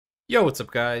Yo, what's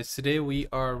up guys? Today we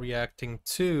are reacting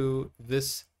to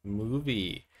this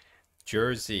movie,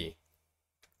 Jersey.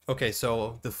 Okay,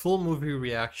 so the full movie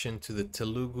reaction to the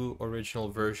Telugu original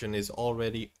version is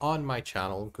already on my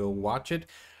channel. Go watch it.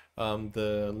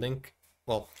 The link,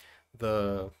 well,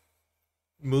 the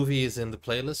movie is in the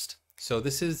playlist. So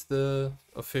this is the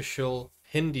official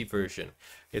Hindi version.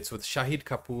 It's with Shahid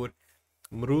Kapoor,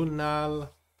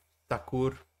 Mrunal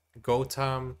Thakur,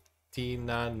 Gowtam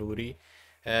Tinnanuri.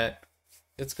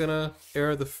 It's gonna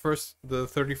air the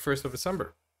 31st of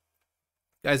December.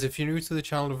 Guys, if you're new to the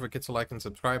channel, don't forget to like and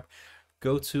subscribe.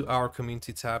 Go to our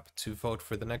community tab to vote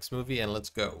for the next movie, and let's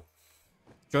go.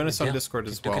 Join us on Discord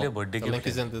as well. The link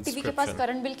is in the TV के पास description.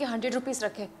 Current bill के 100 rupees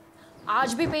रखे,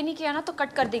 आज भी पे नहीं किया ना तो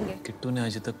कट कर देंगे। किट्टू ने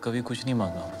आज तक कभी कुछ नहीं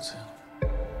मांगा मुझसे।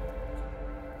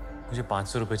 मुझे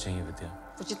 500 रुपए चाहिए विद्या।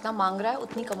 वो जितना मांग रहा है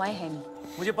उतनी कमाई है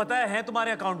नहीं। मुझे पता है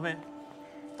तुम्हारे अकाउंट में।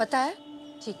 पता है?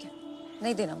 ठीक है,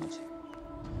 नहीं देना मुझे।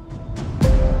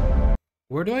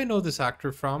 Where do I know this actor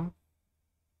from?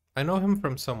 I know him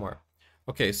from somewhere.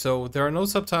 Okay, so there are no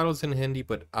subtitles in Hindi,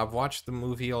 but I've watched the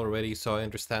movie already, so I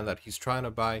understand that he's trying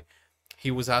to buy.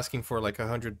 He was asking for like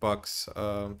 $100.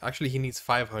 Actually, he needs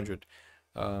 500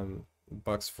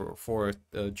 bucks for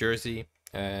Jersey,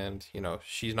 and you know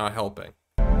she's not helping.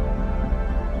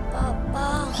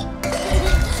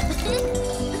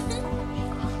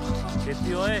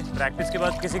 खेती ओए, practice के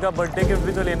बाद किसी का birthday gift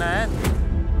भी तो लेना है।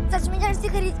 सच में जर्सी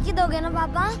खरीद के दोगे ना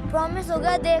पापा? प्रॉमिस हो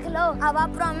गया, देख लो। अब आप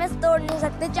प्रॉमिस तोड़ नहीं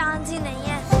सकते, चांस ही नहीं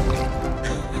है।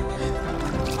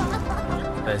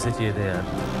 पैसे चाहिए थे यार।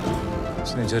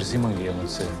 उसने जर्सी मांगी है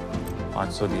मुझसे,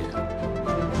 500 दिए।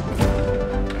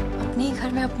 अपने ही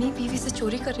घर में अपनी बीवी से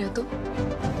चोरी कर रहे हो तुम।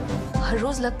 हर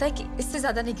रोज लगता है कि इससे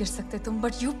ज्यादा नहीं गिर सकते तुम,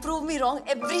 but you prove me wrong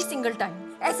every single time.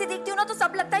 ऐसे देखती हूँ ना तो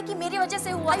सब लगता है कि मेरी वजह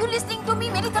से हुआ। You listening to me?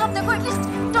 मेरी तरफ देखो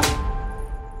एटलीस्ट।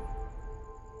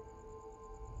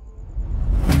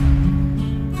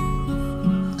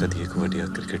 कभी एक बढ़िया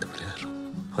क्रिकेट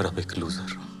प्लेयर और अब एक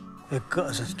लूजर। एक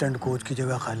असिस्टेंट कोच की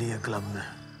जगह खाली है क्लब में।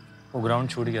 वो ग्राउंड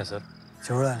छूट गया सर।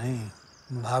 छोड़ा नहीं,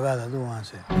 भागा था तू वहां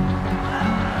से।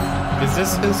 Is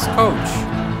this his coach?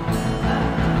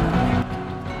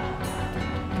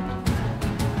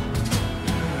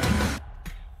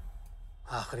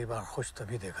 आखिरी बार खुश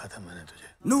तभी देखा था मैंने तुझे।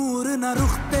 नूर न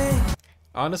रुख पे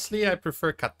Honestly, I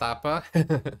prefer Katapa.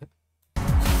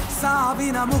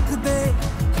 Sabi न मुख दे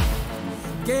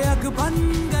के अग बन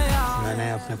गया। मैंने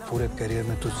अपने पूरे करियर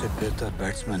में तुझसे बेहतर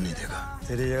बैट्समैन नहीं देखा।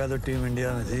 तेरी जगह तो टीम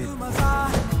इंडिया में थी।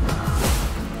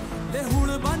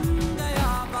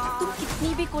 तुम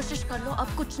कितनी भी कोशिश कर लो,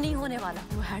 अब कुछ नहीं होने वाला।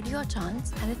 You had your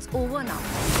chance and it's over now.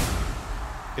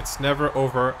 It's never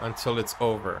over until it's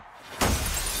over.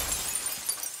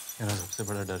 मेरा सबसे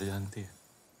बड़ा डर जानती है,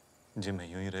 जी मैं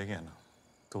यूं ही रह गया ना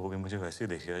तो वो भी मुझे वैसे ही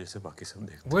देखेगा जैसे बाकी सब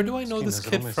देखते हैं। Where do I know this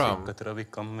kid from? कतरा भी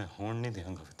कम में होने नहीं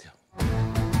देंगे विद्या।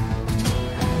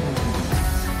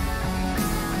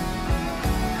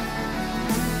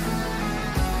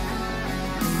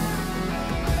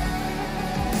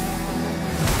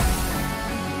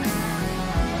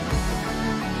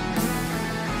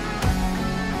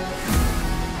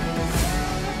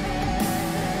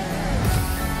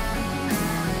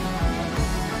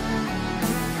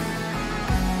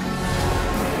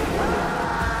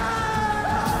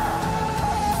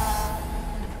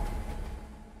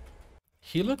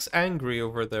 He looks angry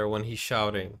over there when he's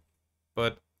shouting,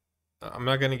 but I'm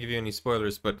not gonna give you any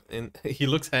spoilers. But he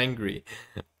looks angry,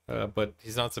 but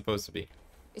he's not supposed to be.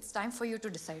 It's time for you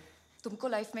to decide. तुमको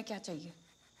life में क्या चाहिए?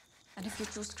 And if you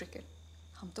choose cricket,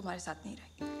 हम तुम्हारे साथ नहीं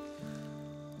रहेंगे।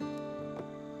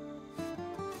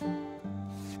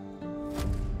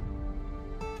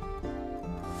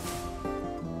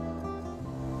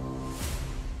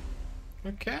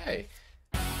 Okay.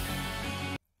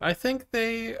 I think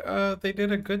they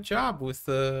did a good job with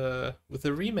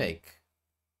the remake.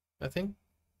 I think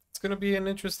it's gonna be an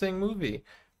interesting movie.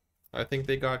 I think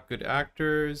they got good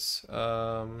actors.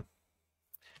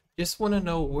 Just want to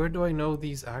know, where do I know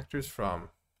these actors from?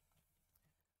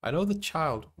 I know the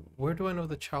child. Where do I know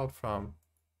the child from?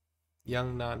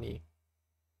 Young Nani.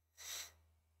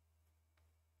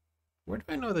 Where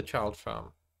do I know the child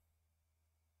from?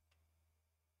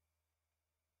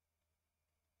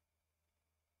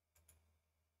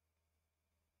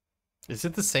 Is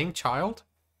it the same child?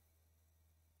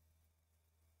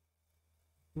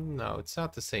 No, it's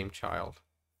not the same child.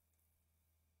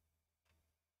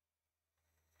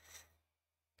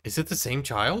 Is it the same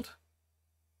child?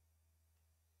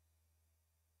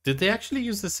 Did they actually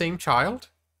use the same child?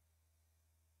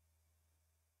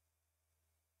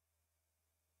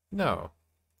 No.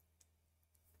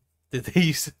 Did they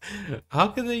use... How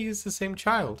could they use the same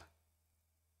child?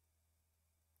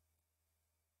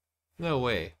 No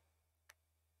way.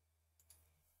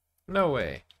 No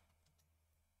way.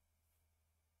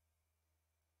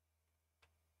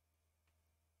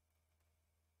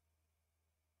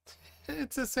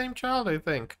 It's the same child, I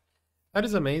think. That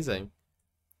is amazing.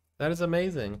 That is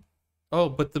amazing. Oh,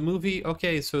 but the movie,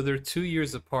 okay, so they're 2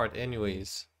 years apart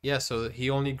anyways. Yeah, so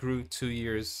he only grew 2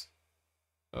 years.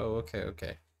 Oh, okay,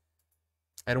 okay.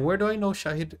 And where do I know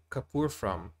Shahid Kapoor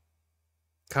from?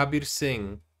 Kabir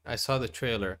Singh, I saw the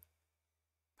trailer.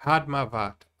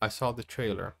 Padmavat, I saw the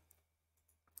trailer.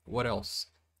 What else?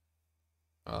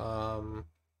 I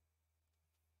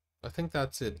think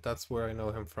that's it. That's where I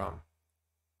know him from.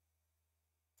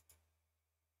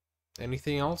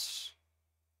 Anything else?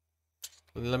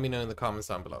 Let me know in the comments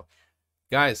down below.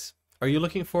 Guys, are you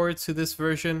looking forward to this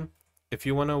version? If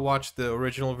you want to watch the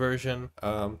original version,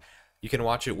 you can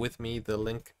watch it with me. The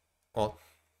link, well,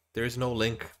 there's no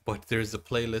link, but there's a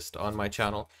playlist on my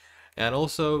channel. And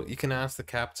also, you can ask the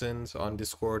captains on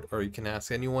Discord, or you can ask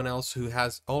anyone else who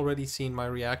has already seen my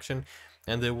reaction,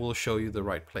 and they will show you the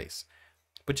right place.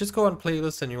 But just go on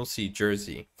playlist and you'll see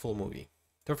Jersey, full movie.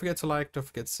 Don't forget to like, don't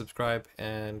forget to subscribe,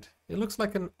 and it looks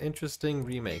like an interesting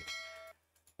remake.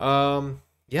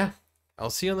 Yeah, I'll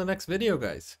see you on the next video,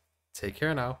 guys. Take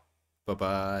care now.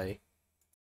 Bye-bye.